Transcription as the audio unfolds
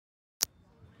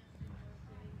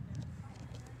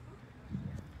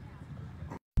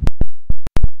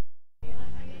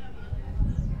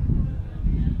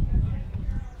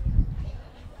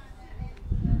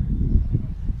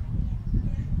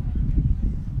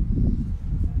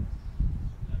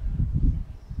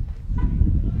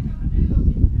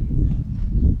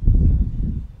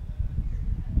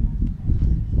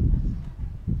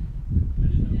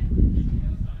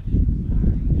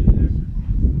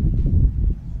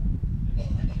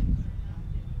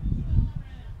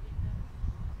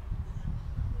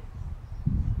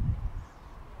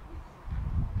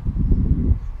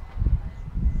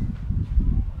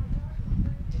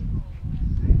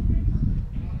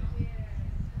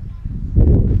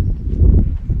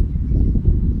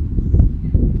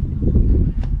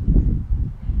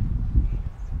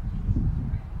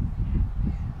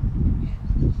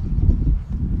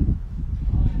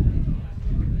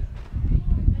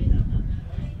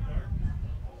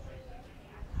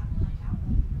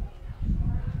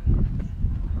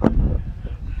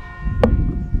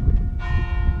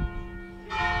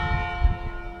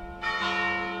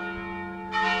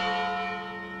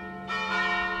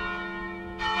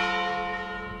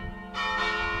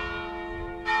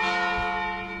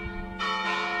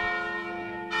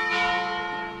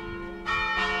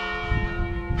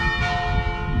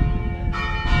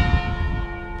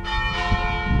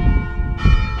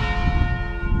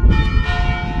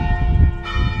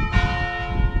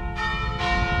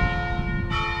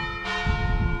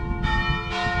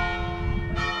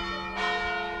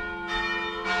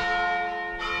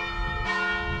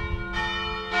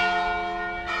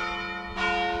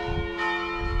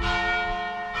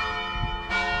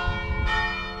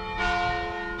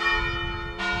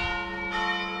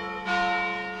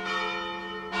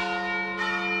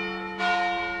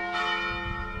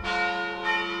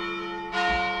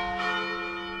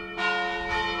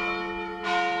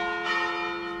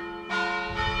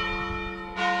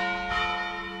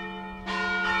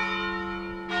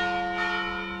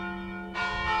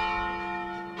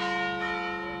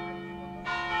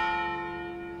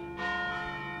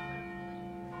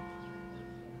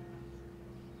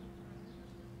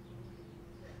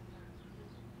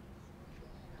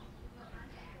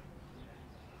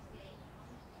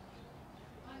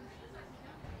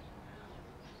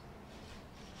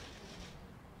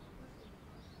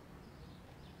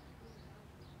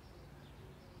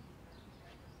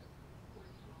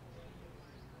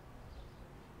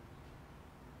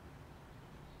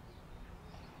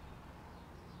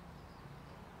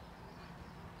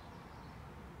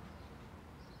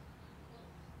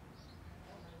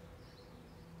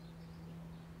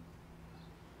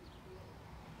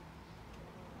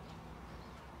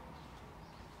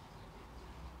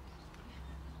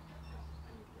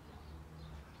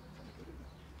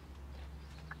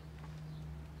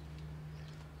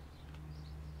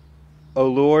O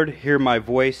Lord, hear my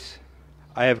voice.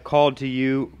 I have called to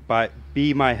you,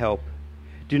 be my help.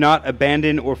 Do not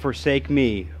abandon or forsake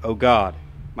me, O God,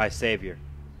 my Savior.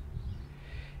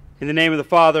 In the name of the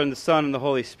Father, and the Son, and the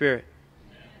Holy Spirit.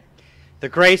 Amen. The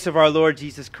grace of our Lord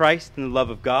Jesus Christ, and the love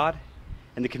of God,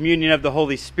 and the communion of the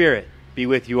Holy Spirit be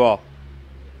with you all.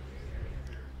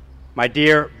 My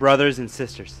dear brothers and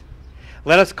sisters,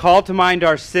 let us call to mind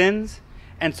our sins,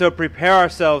 and so prepare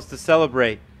ourselves to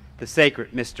celebrate the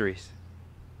sacred mysteries.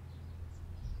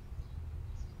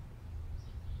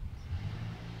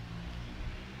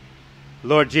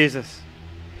 Lord Jesus,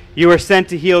 you are sent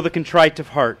to heal the contrite of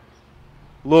heart.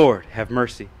 Lord, have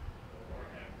mercy.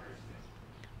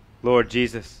 Lord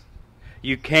Jesus,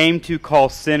 you came to call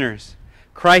sinners.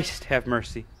 Christ, have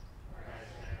mercy.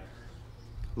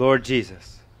 Lord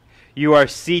Jesus, you are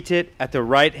seated at the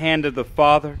right hand of the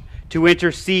Father to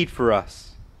intercede for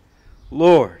us.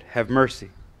 Lord, have mercy.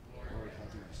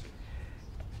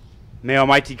 May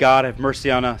Almighty God have mercy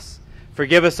on us,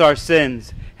 forgive us our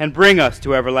sins, and bring us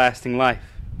to everlasting life.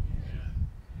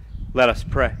 Let us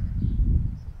pray.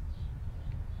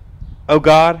 O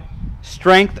God,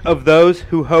 strength of those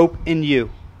who hope in you,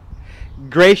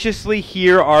 graciously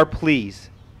hear our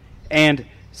pleas, and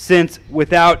since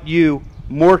without you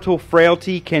mortal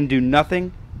frailty can do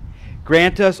nothing,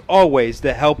 grant us always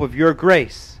the help of your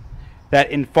grace, that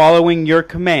in following your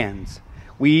commands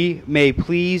we may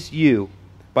please you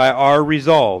by our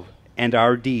resolve and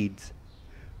our deeds.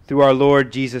 Through our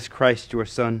Lord Jesus Christ, your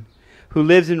Son, who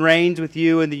lives and reigns with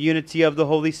you in the unity of the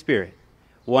Holy Spirit,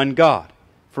 one God,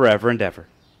 forever and ever.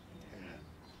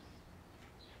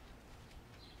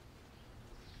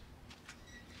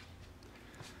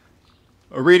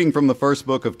 A reading from the first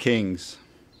book of Kings.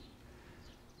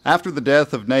 After the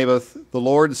death of Naboth, the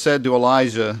Lord said to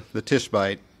Elijah the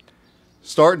Tishbite,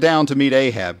 "Start down to meet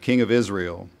Ahab, king of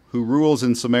Israel, who rules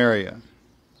in Samaria.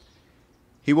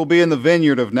 He will be in the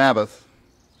vineyard of Naboth,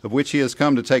 of which he has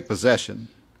come to take possession.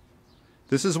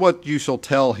 This is what you shall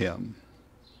tell him.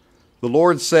 The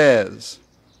Lord says,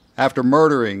 after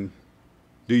murdering,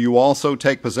 do you also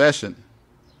take possession?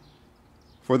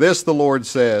 For this the Lord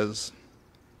says,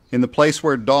 in the place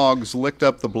where dogs licked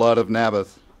up the blood of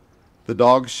Naboth, the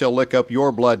dogs shall lick up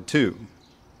your blood too."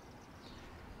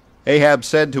 Ahab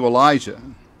said to Elijah,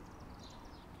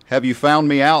 "Have you found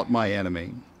me out, my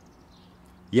enemy?"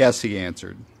 "Yes," he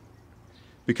answered,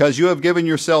 "because you have given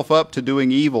yourself up to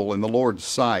doing evil in the Lord's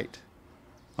sight.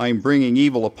 I am bringing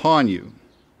evil upon you.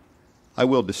 I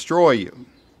will destroy you,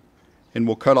 and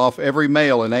will cut off every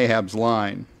male in Ahab's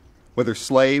line, whether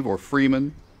slave or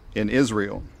freeman, in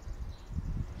Israel.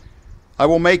 I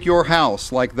will make your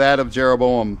house like that of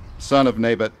Jeroboam, son of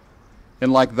Nebat,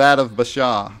 and like that of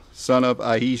Baasha, son of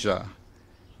Ahijah,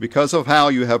 because of how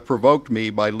you have provoked me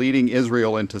by leading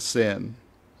Israel into sin.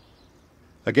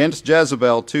 Against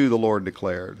Jezebel too, the Lord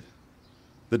declared,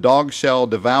 the dogs shall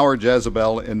devour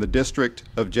Jezebel in the district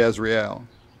of Jezreel.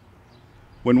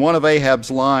 When one of Ahab's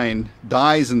line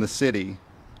dies in the city,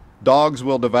 dogs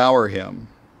will devour him.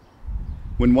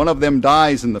 When one of them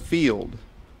dies in the field,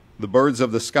 the birds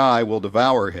of the sky will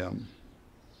devour him.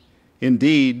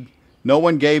 Indeed, no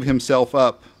one gave himself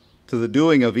up to the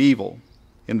doing of evil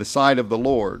in the sight of the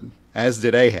Lord, as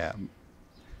did Ahab,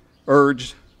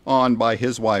 urged on by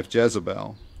his wife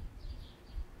Jezebel.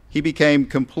 He became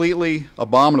completely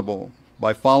abominable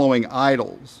by following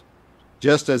idols,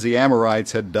 just as the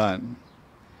Amorites had done,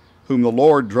 whom the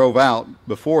Lord drove out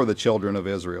before the children of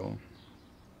Israel.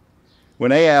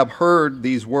 When Ahab heard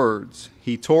these words,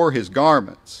 he tore his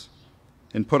garments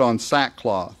and put on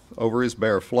sackcloth over his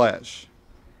bare flesh.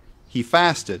 He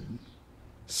fasted,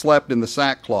 slept in the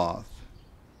sackcloth,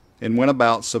 and went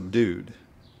about subdued.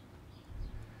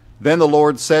 Then the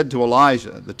Lord said to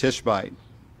Elijah the Tishbite,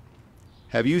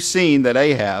 "Have you seen that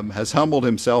Ahab has humbled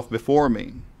himself before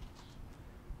me?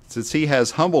 Since he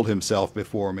has humbled himself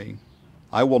before me,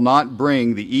 I will not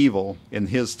bring the evil in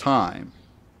his time.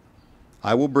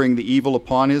 I will bring the evil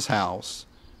upon his house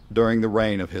during the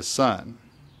reign of his son."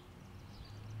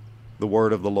 The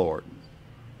word of the Lord.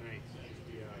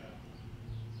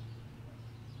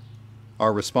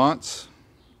 Our response: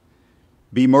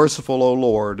 Be merciful, O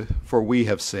Lord, for we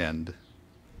have sinned.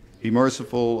 Be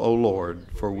merciful, O Lord,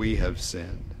 for we have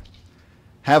sinned.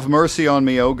 Have mercy on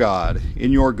me, O God,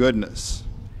 in your goodness.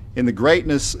 In the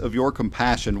greatness of your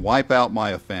compassion, wipe out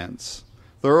my offense.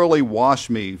 Thoroughly wash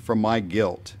me from my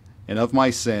guilt, and of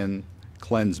my sin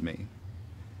cleanse me.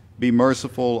 Be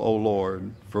merciful, O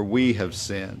Lord, for we have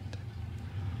sinned.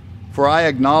 For I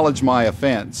acknowledge my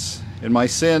offense, and my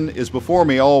sin is before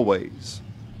me always.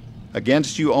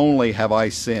 Against you only have I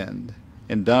sinned,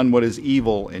 and done what is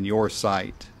evil in your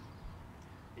sight.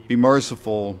 Be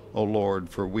merciful, O Lord,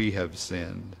 for we have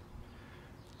sinned.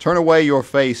 Turn away your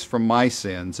face from my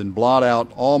sins and blot out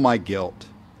all my guilt.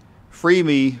 Free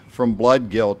me from blood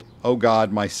guilt, O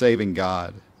God, my saving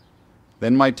God.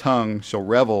 Then my tongue shall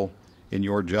revel in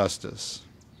your justice.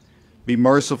 Be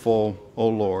merciful, O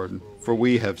Lord, for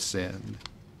we have sinned.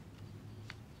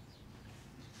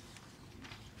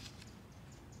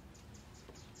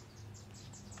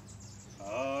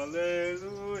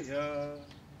 Hallelujah.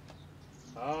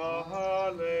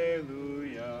 Hallelujah.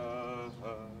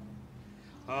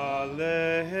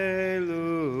 Hallelujah.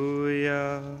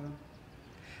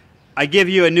 I give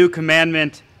you a new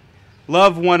commandment.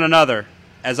 Love one another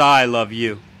as I love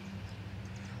you.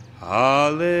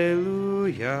 Hallelujah.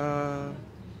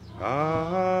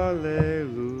 Hallelujah.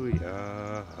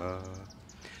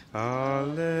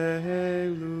 Hallelujah.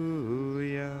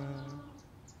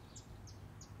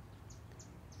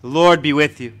 The Lord be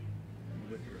with you.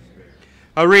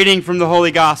 A reading from the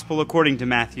Holy Gospel according to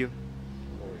Matthew.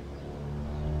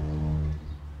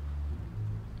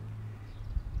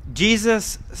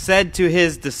 Jesus said to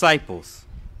his disciples,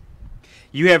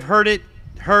 "You have heard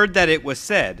that it was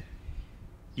said,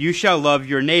 'You shall love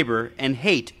your neighbor and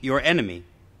hate your enemy.'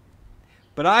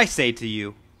 But I say to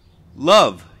you,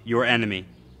 love your enemy,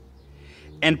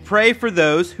 and pray for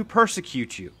those who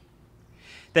persecute you,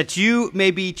 that you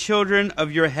may be children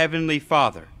of your heavenly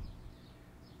Father.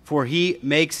 For he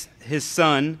makes his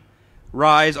sun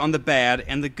rise on the bad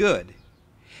and the good,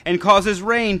 and causes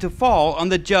rain to fall on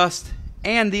the just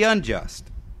and the unjust.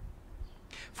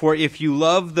 For if you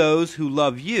love those who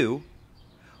love you,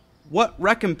 what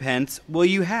recompense will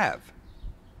you have?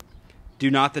 Do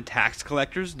not the tax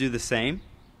collectors do the same?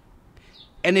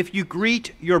 And if you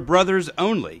greet your brothers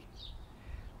only,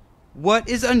 what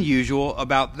is unusual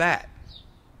about that?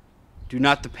 Do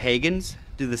not the pagans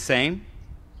do the same?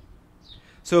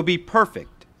 So be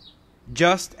perfect,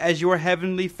 just as your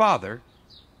heavenly Father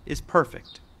is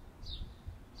perfect."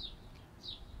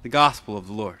 The Gospel of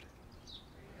the Lord.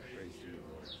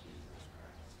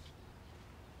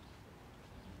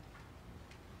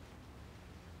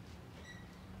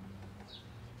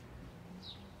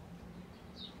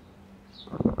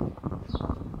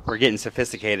 We're getting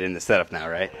sophisticated in the setup now,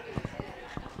 right?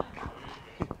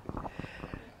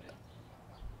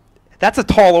 That's a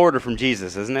tall order from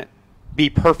Jesus, isn't it? Be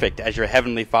perfect as your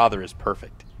heavenly Father is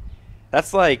perfect.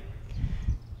 That's like,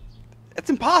 it's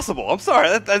impossible. I'm sorry.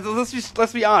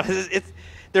 Let's be honest.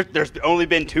 There's only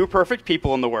been two perfect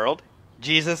people in the world,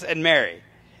 Jesus and Mary.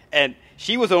 And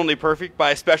she was only perfect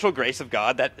by a special grace of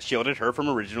God that shielded her from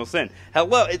original sin.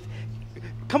 Hello.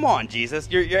 Come on, Jesus.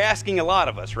 You're asking a lot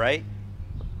of us, right?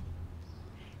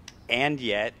 And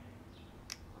yet,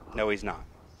 no, he's not.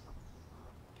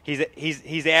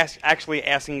 He's actually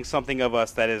asking something of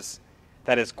us that is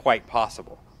quite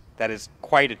possible, that is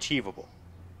quite achievable.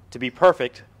 To be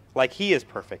perfect like he is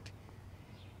perfect.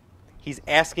 He's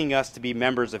asking us to be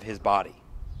members of his body.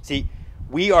 See,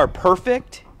 we are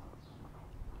perfect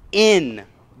in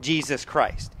Jesus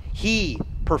Christ. He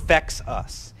perfects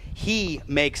us. He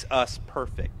makes us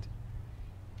perfect.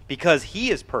 Because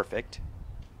he is perfect,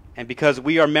 and because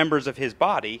we are members of his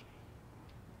body,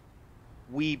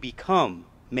 we become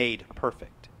made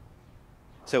perfect.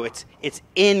 So it's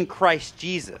in Christ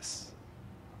Jesus.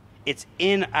 It's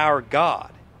in our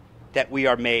God that we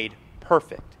are made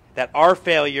perfect, that our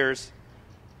failures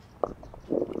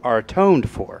are atoned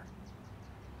for,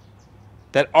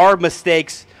 that our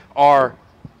mistakes are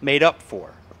made up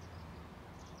for,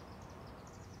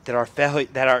 that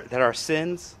our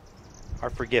sins are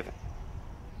forgiven.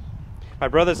 My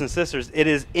brothers and sisters, it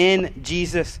is in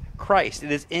Jesus Christ,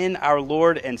 it is in our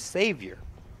Lord and Savior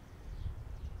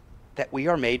that we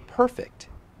are made perfect,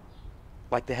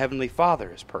 like the Heavenly Father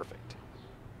is perfect.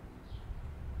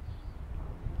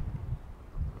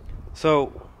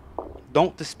 So,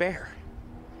 don't despair.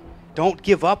 Don't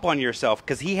give up on yourself,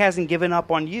 because he hasn't given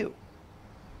up on you.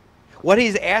 What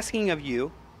he's asking of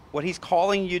you, what he's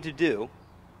calling you to do,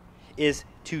 is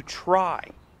to try,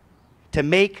 to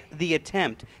make the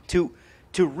attempt, to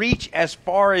reach as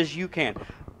far as you can.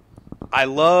 I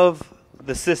love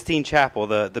the Sistine Chapel,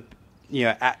 the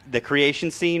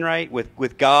creation scene, right,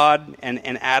 with God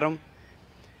and Adam.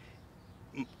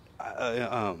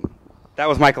 That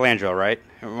was Michelangelo, right?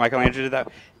 Michelangelo did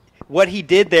that. What he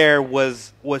did there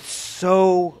was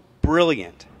so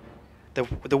brilliant.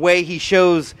 The way he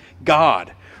shows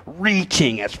God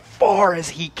reaching as far as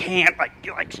he can,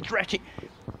 like stretching.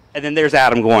 And then there's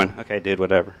Adam going, "Okay, dude,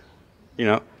 whatever."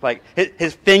 Like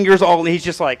his fingers all, he's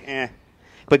just like, eh.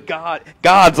 But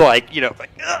God's like,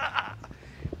 ah.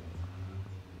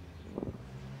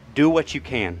 Do what you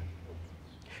can.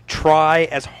 Try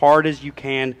as hard as you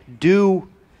can.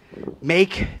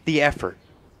 Make the effort.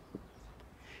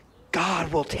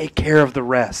 God will take care of the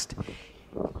rest.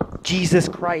 Jesus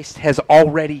Christ has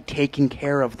already taken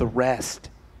care of the rest.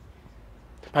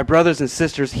 My brothers and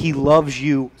sisters, he loves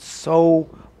you so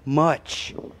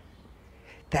much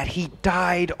that he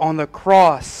died on the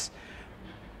cross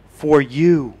for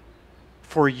you,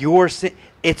 for your sin.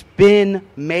 It's been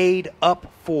made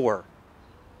up for.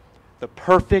 The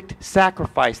perfect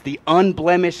sacrifice, the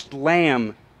unblemished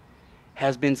lamb,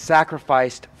 has been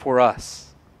sacrificed for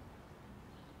us.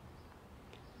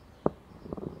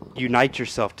 Unite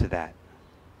yourself to that.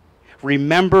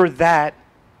 Remember that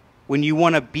when you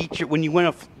want to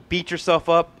beat yourself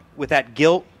up with that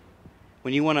guilt,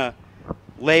 when you want to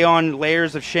lay on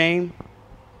layers of shame,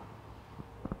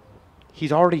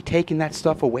 he's already taken that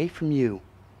stuff away from you.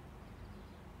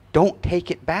 Don't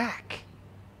take it back.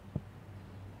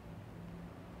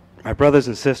 My brothers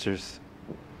and sisters,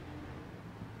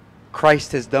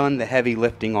 Christ has done the heavy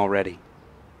lifting already.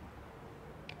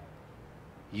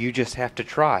 You just have to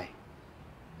try.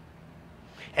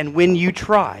 And when you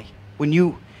try, when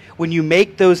you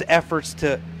make those efforts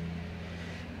to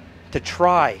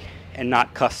try and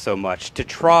not cuss so much, to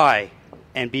try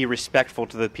and be respectful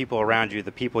to the people around you,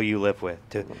 the people you live with,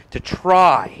 to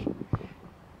try,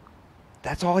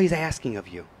 that's all he's asking of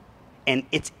you. And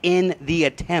it's in the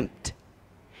attempt.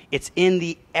 It's in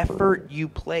the effort you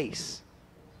place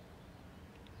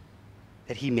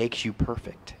that he makes you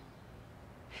perfect,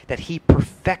 that he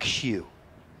perfects you,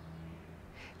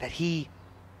 that he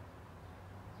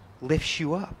lifts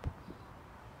you up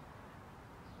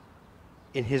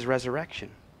in his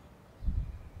resurrection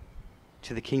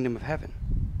to the kingdom of heaven,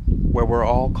 where we're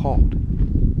all called.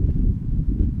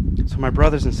 So my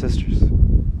brothers and sisters,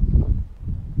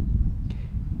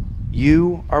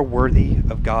 you are worthy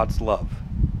of God's love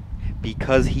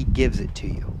because he gives it to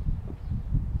you.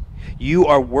 You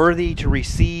are worthy to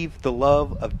receive the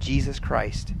love of Jesus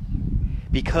Christ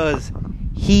because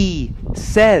he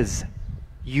says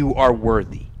you are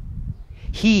worthy.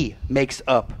 He makes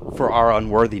up for our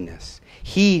unworthiness.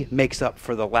 He makes up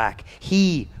for the lack.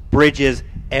 He bridges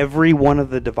every one of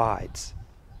the divides.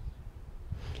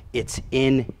 It's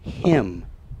in him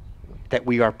that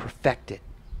we are perfected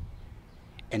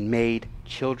and made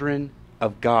children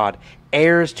of God,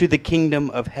 heirs to the kingdom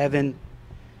of heaven.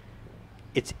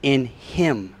 It's in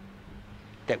him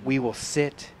that we will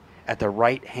sit at the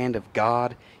right hand of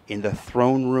God in the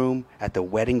throne room at the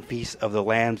wedding feast of the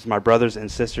Lambs. My brothers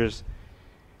and sisters,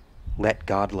 let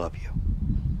God love you.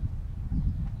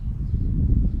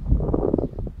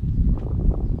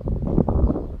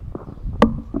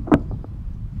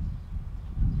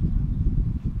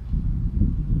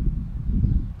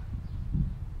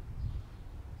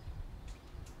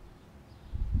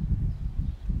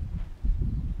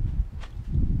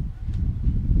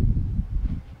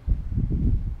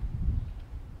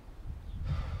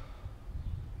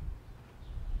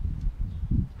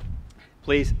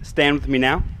 Please stand with me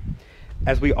now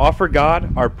as we offer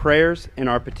God our prayers and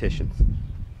our petitions.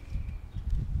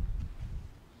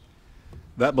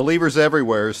 That believers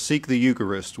everywhere seek the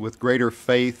Eucharist with greater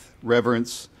faith,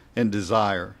 reverence, and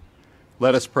desire.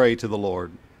 Let us pray to the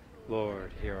Lord.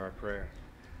 Lord, hear our prayer.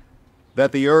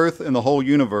 That the earth and the whole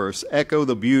universe echo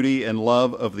the beauty and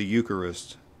love of the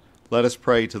Eucharist. Let us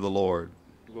pray to the Lord.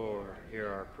 Lord, hear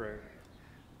our prayer.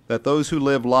 That those who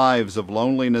live lives of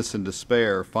loneliness and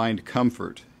despair find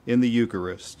comfort in the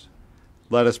Eucharist.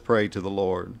 Let us pray to the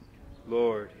Lord.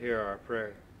 Lord, hear our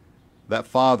prayer. That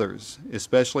fathers,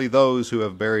 especially those who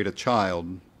have buried a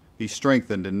child, be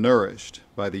strengthened and nourished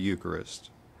by the Eucharist.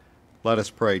 Let us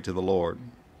pray to the Lord.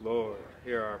 Lord,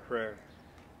 hear our prayer.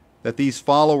 That these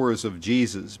followers of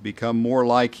Jesus become more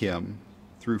like him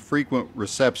through frequent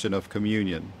reception of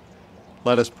communion.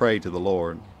 Let us pray to the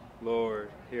Lord. Lord,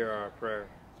 hear our prayer.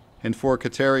 And for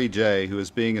Kateri J., who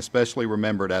is being especially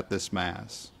remembered at this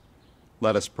Mass,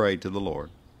 let us pray to the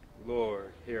Lord.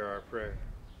 Lord, hear our prayer.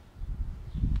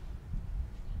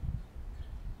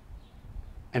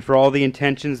 And for all the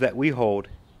intentions that we hold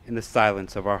in the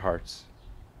silence of our hearts.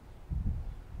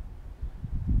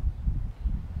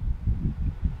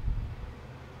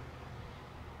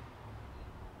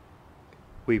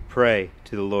 We pray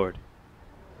to the Lord.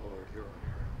 Lord, hear our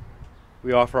prayer.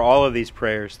 We offer all of these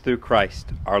prayers through Christ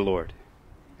our Lord.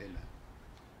 Amen.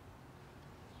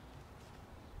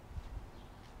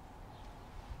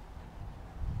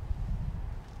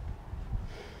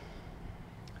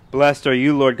 Blessed are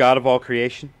you, Lord God of all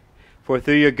creation, for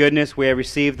through your goodness we have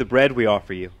received the bread we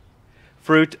offer you.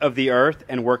 Fruit of the earth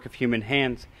and work of human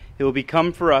hands, it will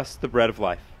become for us the bread of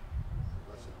life.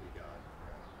 Blessed be God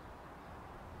forever.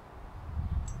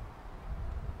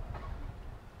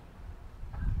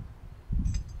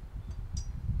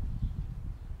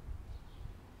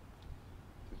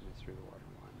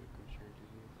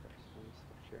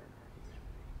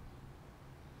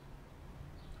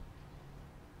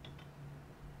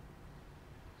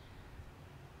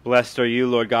 Blessed are you,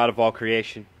 Lord God of all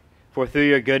creation, for through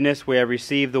your goodness we have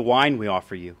received the wine we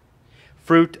offer you.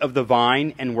 Fruit of the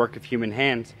vine and work of human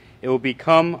hands, it will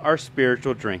become our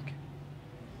spiritual drink.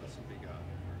 Blessed be God.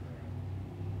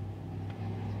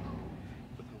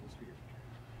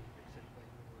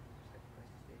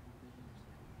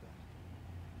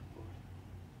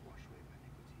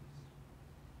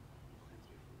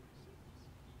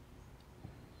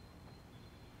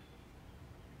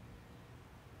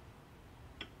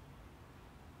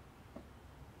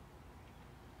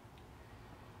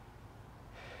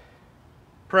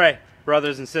 Pray,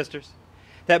 brothers and sisters,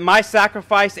 that my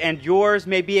sacrifice and yours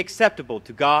may be acceptable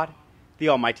to God, the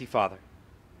Almighty Father.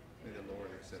 May the Lord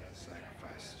accept the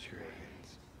sacrifice at your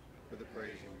hands for the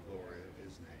praise and glory of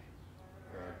his name,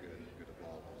 for our good and the good of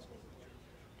all those holy church.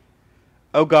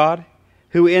 O God,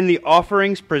 who in the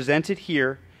offerings presented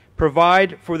here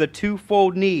provide for the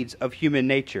twofold needs of human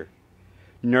nature,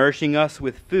 nourishing us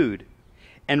with food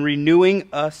and renewing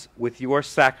us with your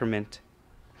sacrament,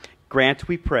 grant,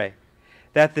 we pray,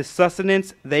 that the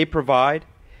sustenance they provide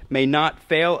may not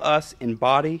fail us in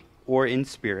body or in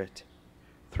spirit.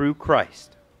 Through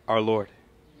Christ our Lord.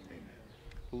 Amen.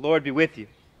 The Lord be with you.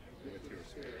 With your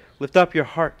spirit. Lift up your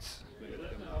hearts.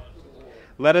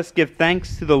 Let us give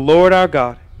thanks to the Lord our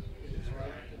God.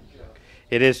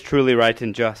 It is truly right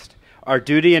and just, our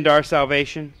duty and our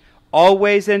salvation,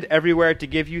 always and everywhere to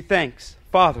give you thanks,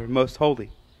 Father most holy.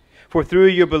 For through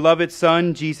your beloved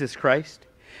Son, Jesus Christ,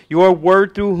 your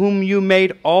word through whom you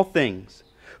made all things,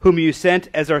 whom you sent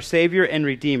as our Savior and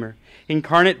Redeemer,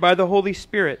 incarnate by the Holy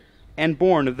Spirit and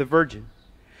born of the Virgin,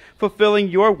 fulfilling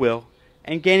your will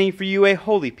and gaining for you a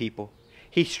holy people,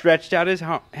 he stretched out his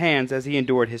hands as he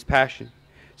endured his passion,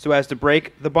 so as to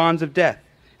break the bonds of death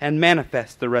and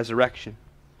manifest the resurrection.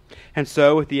 And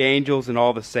so, with the angels and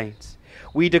all the saints,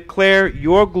 we declare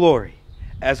your glory,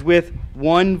 as with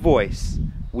one voice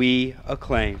we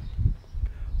acclaim.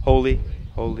 Holy,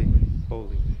 holy,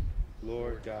 holy,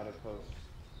 Lord God of hosts,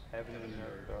 heaven and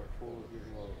earth are full of your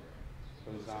glory.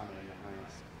 Hosanna in the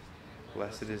highest.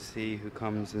 Blessed is he who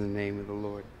comes in the name of the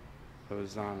Lord.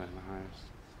 Hosanna in the highest.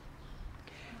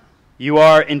 You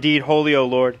are indeed holy, O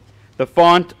Lord, the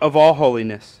font of all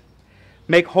holiness.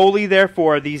 Make holy,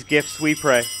 therefore, these gifts, we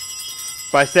pray,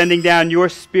 by sending down your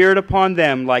Spirit upon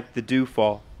them like the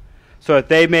dewfall, so that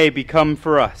they may become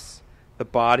for us the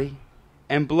body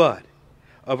and blood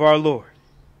of our Lord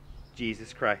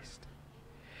Jesus Christ.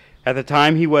 At the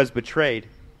time he was betrayed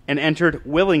and entered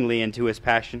willingly into his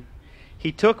passion,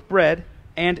 he took bread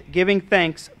and, giving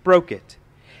thanks, broke it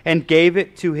and gave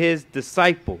it to his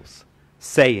disciples,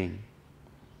 saying,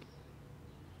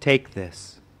 "Take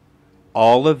this,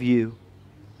 all of you,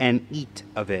 and eat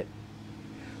of it,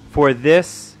 for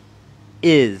this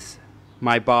is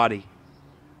my body,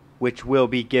 which will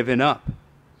be given up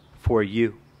for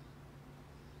you."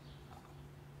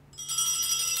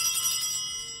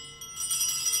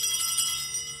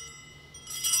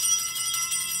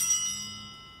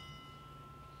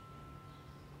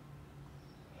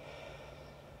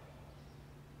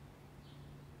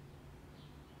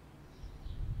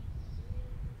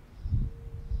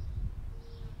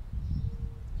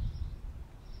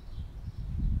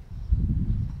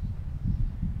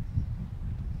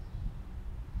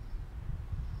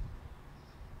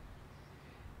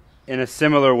 In a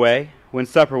similar way, when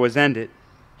supper was ended,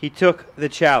 he took the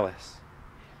chalice,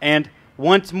 and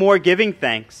once more giving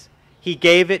thanks, he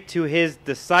gave it to his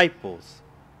disciples,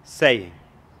 saying,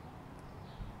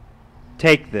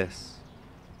 "Take this,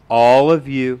 all of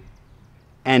you,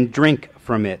 and drink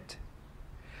from it,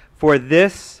 for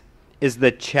this is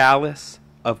the chalice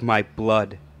of my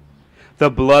blood,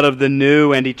 the blood of the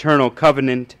new and eternal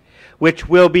covenant, which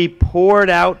will be poured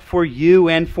out for you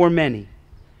and for many,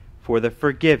 for the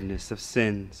forgiveness of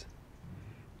sins.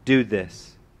 Do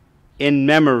this in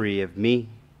memory of me."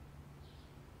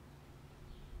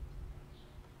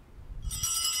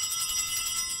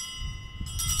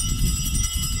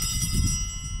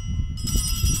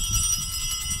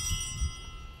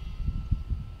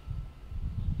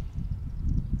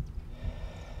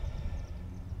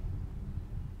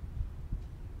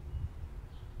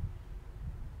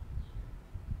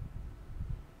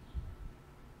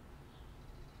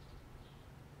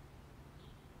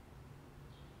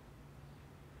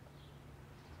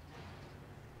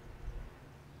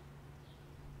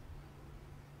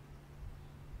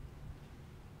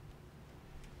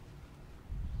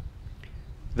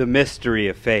 The mystery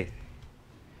of faith.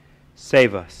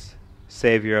 Save us,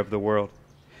 Savior of the world,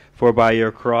 for by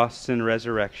your cross and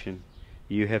resurrection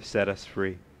you have set us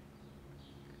free.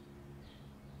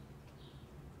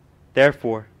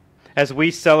 Therefore, As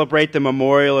we celebrate the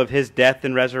memorial of his death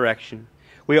and resurrection,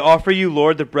 we offer you,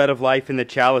 Lord, the bread of life and the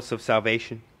chalice of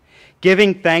salvation,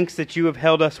 giving thanks that you have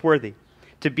held us worthy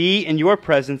to be in your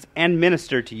presence and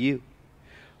minister to you.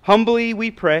 Humbly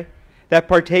we pray that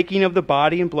partaking of the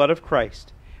body and blood of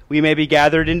Christ, we may be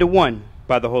gathered into one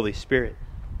by the Holy Spirit.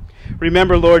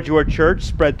 Remember, Lord, your church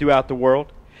spread throughout the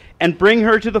world, and bring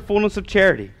her to the fullness of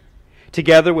charity,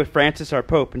 together with Francis our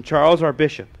Pope and Charles our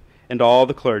Bishop and all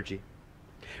the clergy.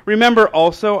 Remember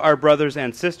also our brothers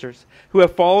and sisters who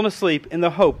have fallen asleep in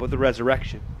the hope of the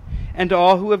resurrection, and to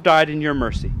all who have died in your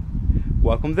mercy.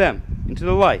 Welcome them into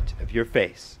the light of your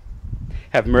face.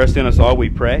 Have mercy on us all, we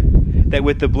pray, that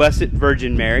with the Blessed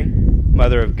Virgin Mary,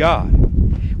 Mother of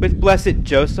God, with blessed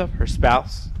Joseph, her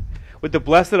spouse, with the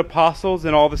blessed apostles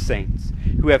and all the saints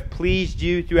who have pleased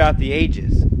you throughout the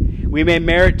ages, we may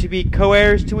merit to be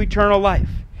co-heirs to eternal life,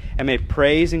 and may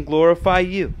praise and glorify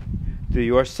you through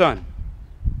your Son,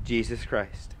 Jesus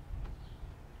Christ.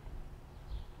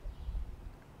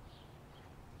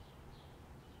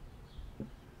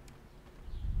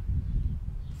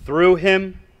 Through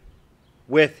him,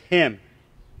 with him,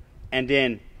 and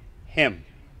in him.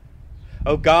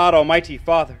 O God, Almighty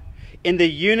Father, in the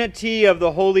unity of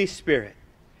the Holy Spirit,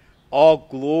 all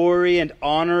glory and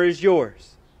honor is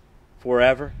yours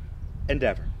forever and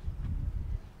ever.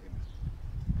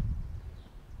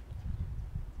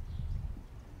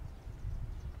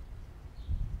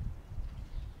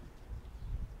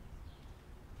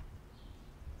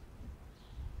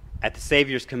 At the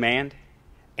Savior's command,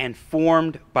 and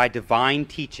formed by divine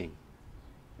teaching,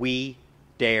 we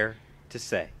dare to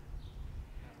say,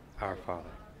 Our Father,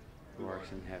 who art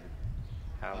in heaven,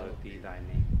 hallowed be thy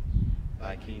name.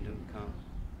 Thy kingdom come,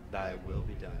 thy will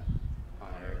be done, on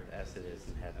earth as it is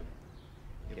in heaven.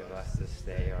 Give us this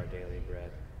day our daily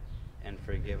bread, and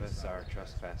forgive us our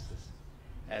trespasses,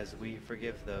 as we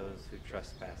forgive those who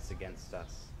trespass against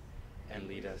us. And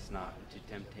lead us not into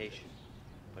temptation,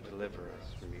 but deliver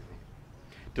us from evil.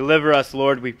 Deliver us,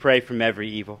 Lord, we pray, from every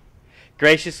evil.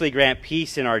 Graciously grant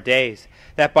peace in our days,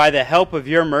 that by the help of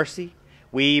your mercy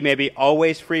we may be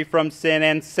always free from sin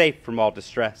and safe from all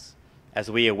distress,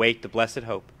 as we await the blessed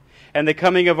hope and the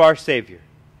coming of our Savior,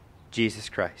 Jesus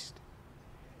Christ.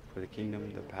 For the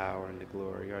kingdom, the power, and the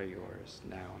glory are yours,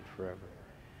 now and forever.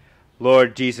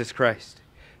 Lord Jesus Christ,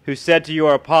 who said to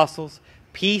your apostles,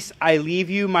 Peace I leave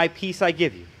you, my peace I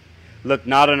give you, look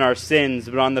not on our sins,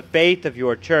 but on the faith of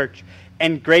your church,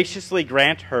 and graciously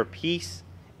grant her peace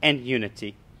and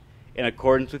unity, in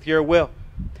accordance with your will,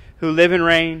 who live and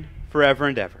reign forever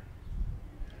and ever.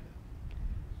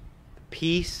 The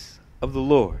peace of the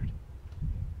Lord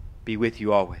be with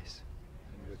you always.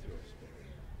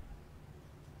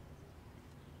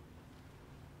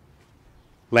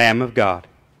 Lamb of God,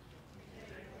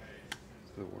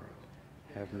 the world,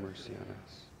 have mercy on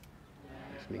us.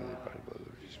 As me by the blood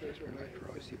of Jesus Christ, my life for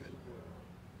always even.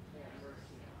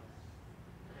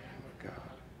 Lamb of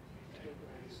God, take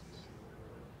place.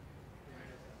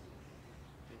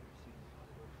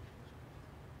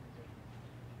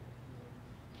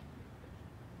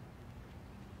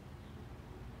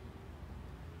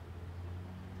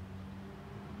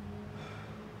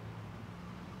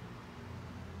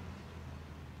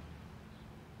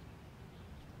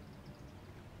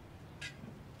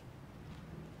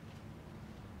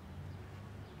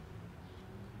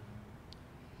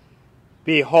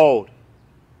 Behold,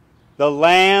 the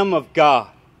Lamb of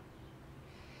God.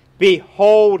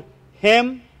 Behold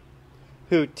him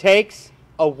who takes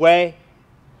away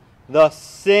the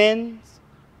sins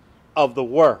of the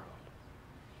world.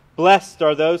 Blessed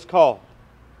are those called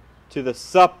to the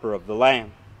supper of the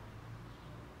Lamb.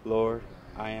 Lord,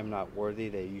 I am not worthy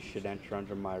that you should enter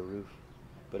under my roof,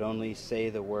 but only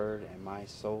say the word, and my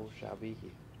soul shall be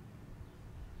healed.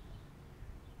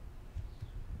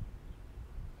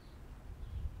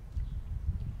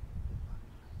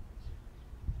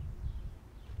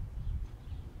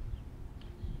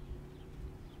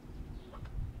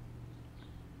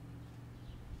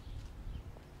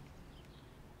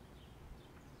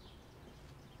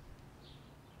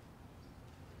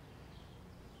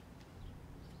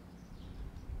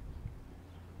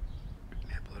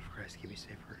 Christ, keep me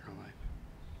safe for eternal life.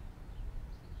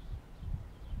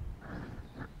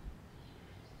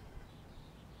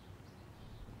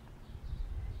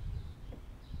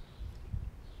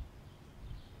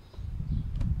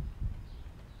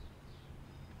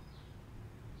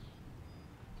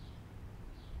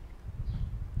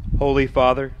 Holy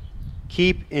Father,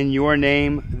 keep in your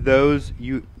name those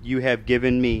you have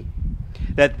given me,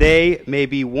 that they may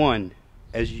be one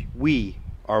as we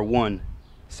are one,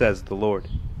 says the Lord.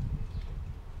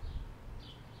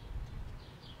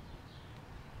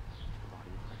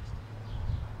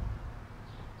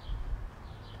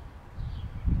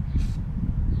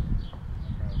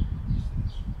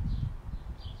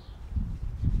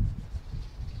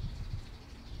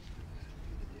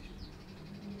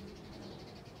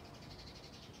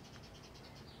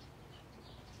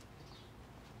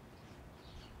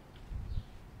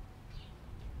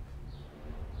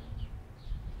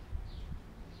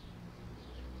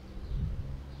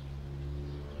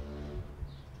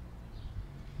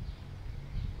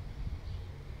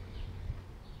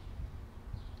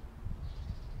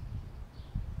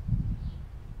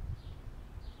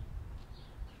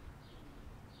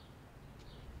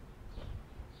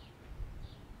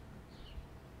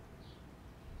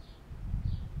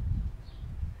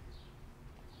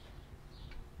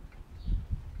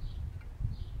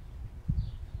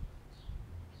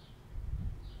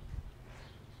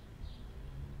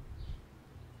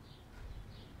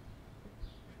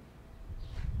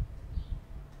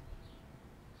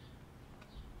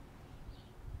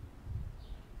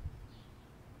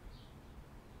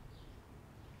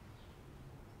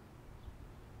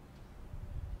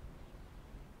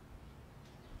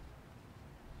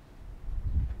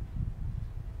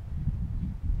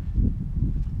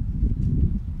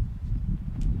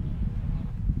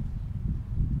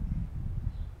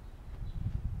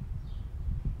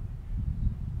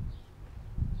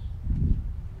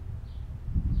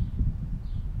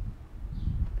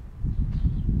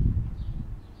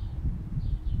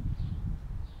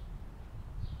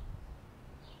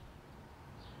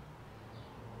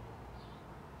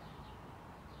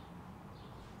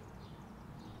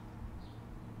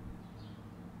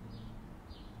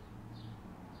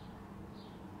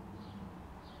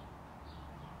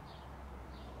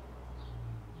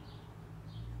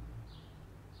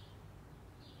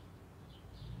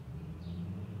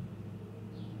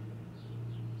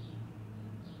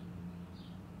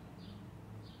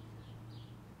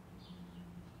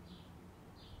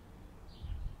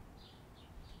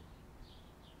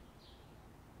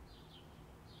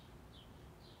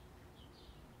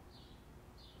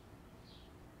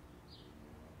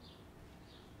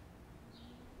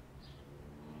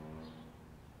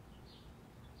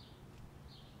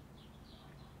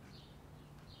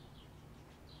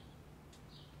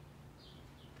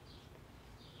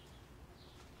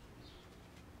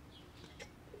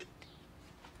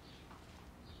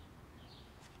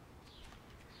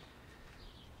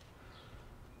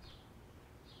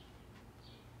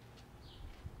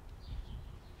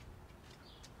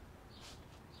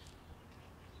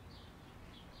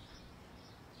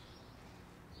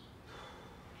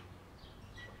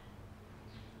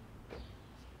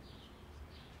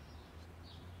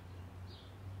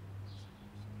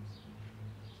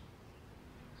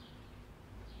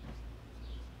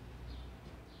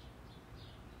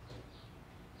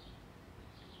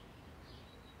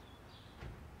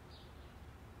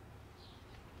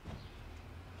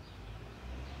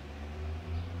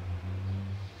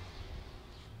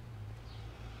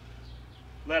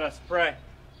 Let us pray.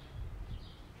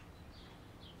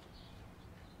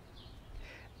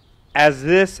 As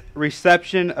this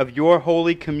reception of your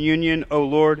Holy Communion, O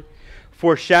Lord,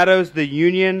 foreshadows the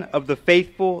union of the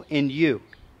faithful in you,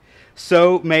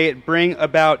 so may it bring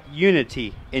about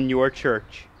unity in your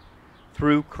church,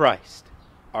 through Christ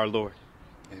our Lord.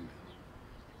 Amen.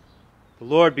 The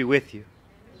Lord be with you.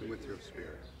 And with your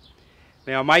spirit.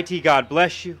 May Almighty God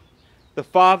bless you, the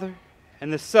Father,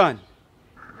 and the Son,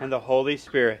 and the Holy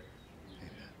Spirit.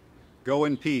 Amen. Go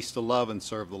in peace to love and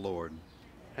serve the Lord.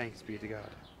 Thanks be to God.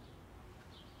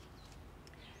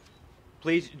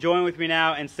 Please join with me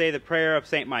now and say the prayer of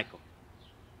St. Michael.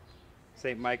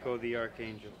 St. Michael the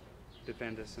Archangel,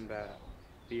 defend us in battle.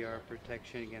 Be our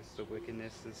protection against the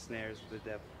wickedness and snares of the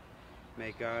devil.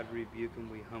 May God rebuke him,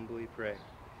 we humbly pray.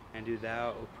 And do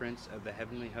thou, O Prince of the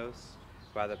heavenly hosts,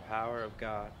 by the power of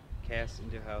God, cast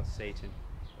into hell Satan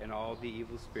and all the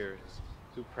evil spirits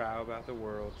who prowl about the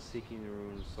world seeking the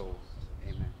ruin of souls.